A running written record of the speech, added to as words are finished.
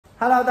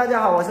Hello， 大家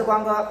好，我是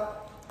光哥。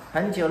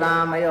很久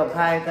啦，没有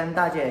拍跟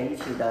大姐一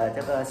起的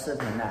这个视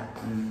频了。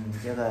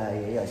这个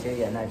也有些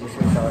人呢，就是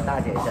说大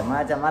姐怎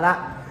么了？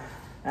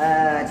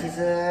其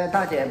实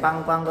大姐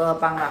帮光哥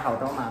帮了好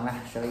多忙了，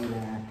所以呢，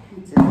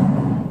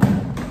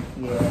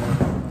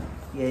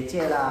也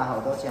借了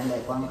好多钱给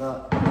光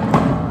哥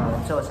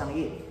做生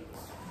意。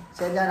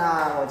现在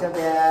呢，我这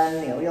边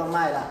牛又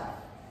卖了，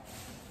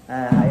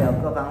还有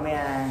各方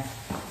面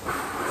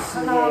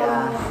事业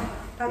呀，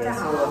也是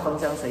风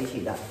生水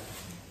起的。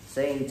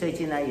所以最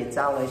近呢，也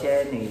招了一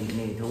些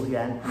女徒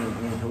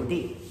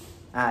弟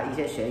啊，一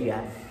些学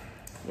员，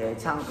也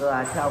唱歌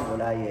啊、跳舞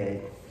了，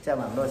也在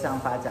网络上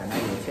发展了，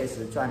也确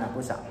实赚了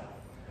不少。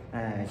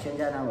现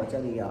在呢，我这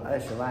里有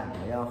20万，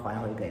我要还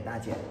回给大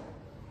姐。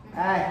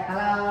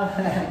Hello，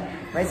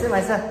 没事，坐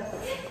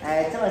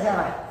下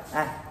吧。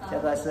这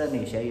个是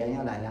女学员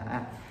要来了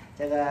啊，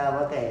这个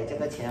我给这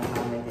个钱还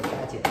没给大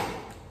姐。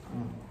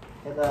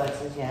这个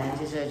之前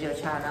就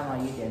差那么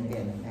一点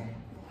点。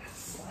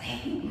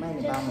妹，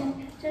你帮我。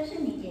这是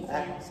你姐姐。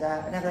是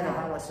啊，那个你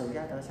帮我数一下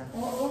多少？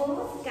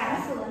我不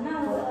敢数，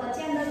那我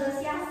见到都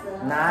吓死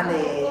了。哪里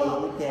一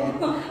点？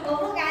我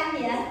不敢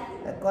点。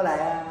过来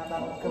啊，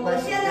帮我。我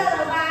见到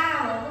了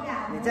吧，我不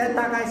敢。你再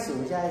大概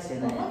数一下就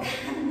行了。我不敢。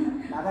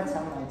拿个称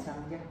来称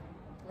一下。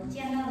我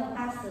見到的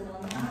怕死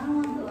了，那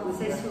麼多。唔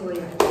識數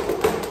呀。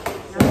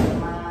11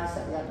萬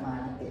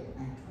一點，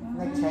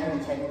那稱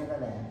那個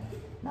咧，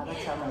拿個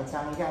稱來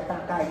稱一下，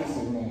大概就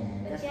行咧。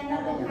我見到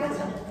的怕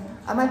死了。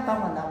阿妹幫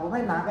我拿，我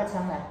們拿個稱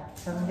來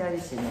稱一下就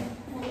行了。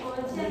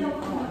我見到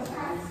的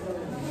怕死了。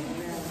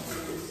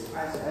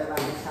22萬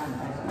一稱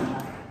，22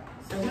萬。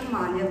11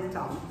萬一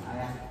種。係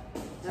啊。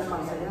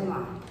11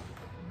萬。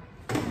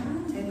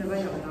稱到個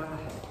用咗啦。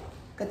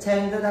個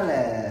稱都得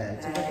咧，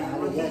這個哪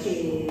裡要數？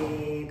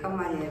今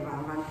晚也還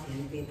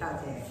錢俾大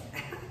姐。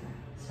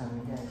稱一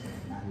下先，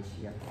哪裡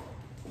需要？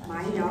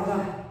買牛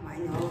啊，買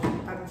牛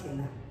得錢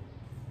啊。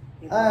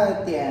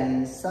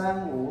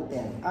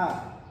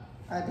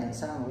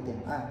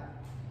2.35.2，2.35.2。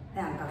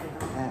兩個得。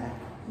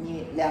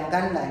你兩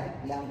根來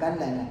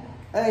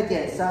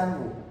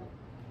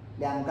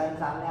，2.35，2根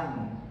放量。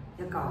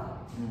一個。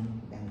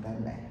2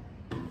根來。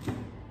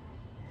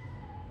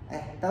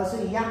都是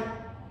一樣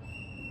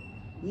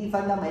，1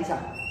分都沒少。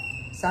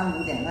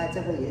35.2，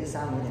這個也是35.2，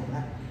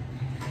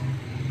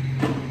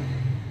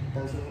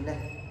都是一類。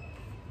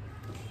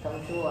通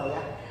知我呀。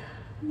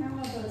那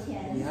麼多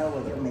錢。以後我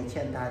就沒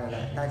欠他的了，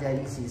大家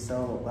一起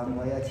收，我光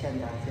哥要欠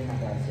他多少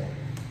錢？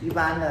一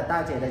般的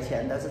大姐的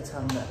錢都是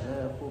稱的，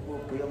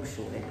不用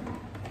數的。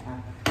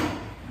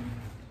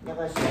要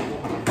不要數？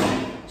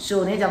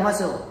數你怎麼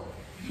數？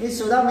你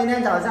數到明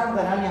天早上，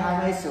可能你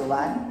還沒數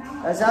完，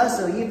有時候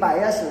數100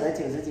要數了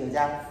99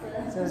張，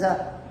是不是？阿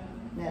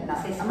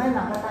妹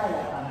拿個袋來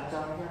把它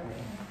裝一下，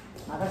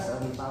拿個手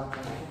提包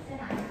裝一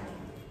下，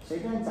隨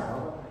便找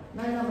個，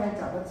那邊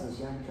找個紙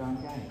箱裝一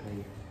下也可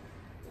以。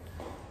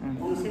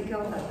紅色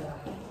膠袋啊。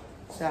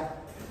是啊。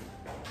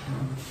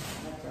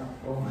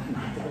我拿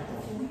這個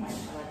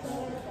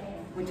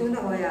我裝得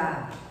去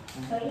啊。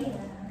可以的。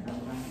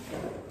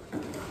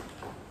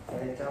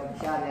裝一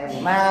下呢，我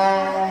們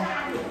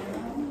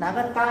拿個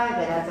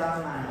袋給他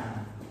裝嘛，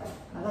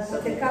拿個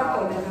手提包。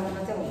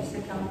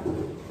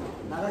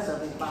拿個手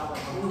提包吧。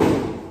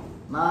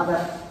冇的，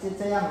就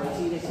這樣回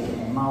去就行了。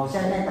冇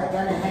現在大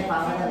家你沒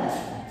包的了。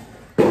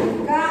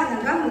人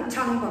家沒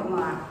稱過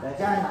嘛。大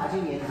家拿去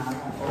銀行了，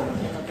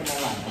現在這麼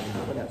晚了，拿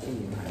不了去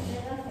銀行。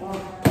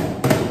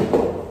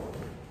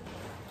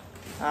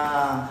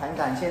很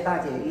感謝大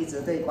姐一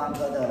直對光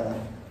哥的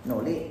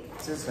努力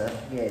支持，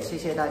也謝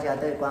謝大家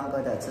對光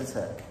哥的支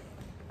持。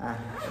這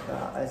個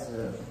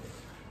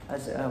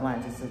22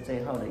萬就是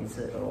最後的一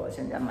次，我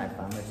現在買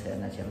房的錢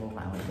呢，全部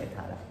還回給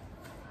他了。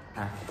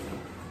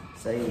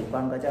所以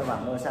光哥在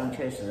網絡上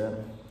確實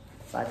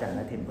發展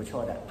得挺不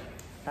錯的。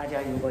大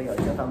家如果有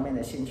這方面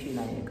的興趣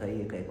呢，也可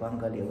以給光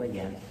哥留個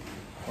言，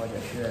或者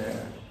是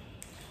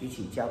一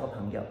起交個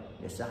朋友，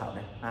也是好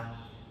的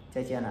啊。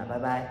再見了，拜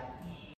拜。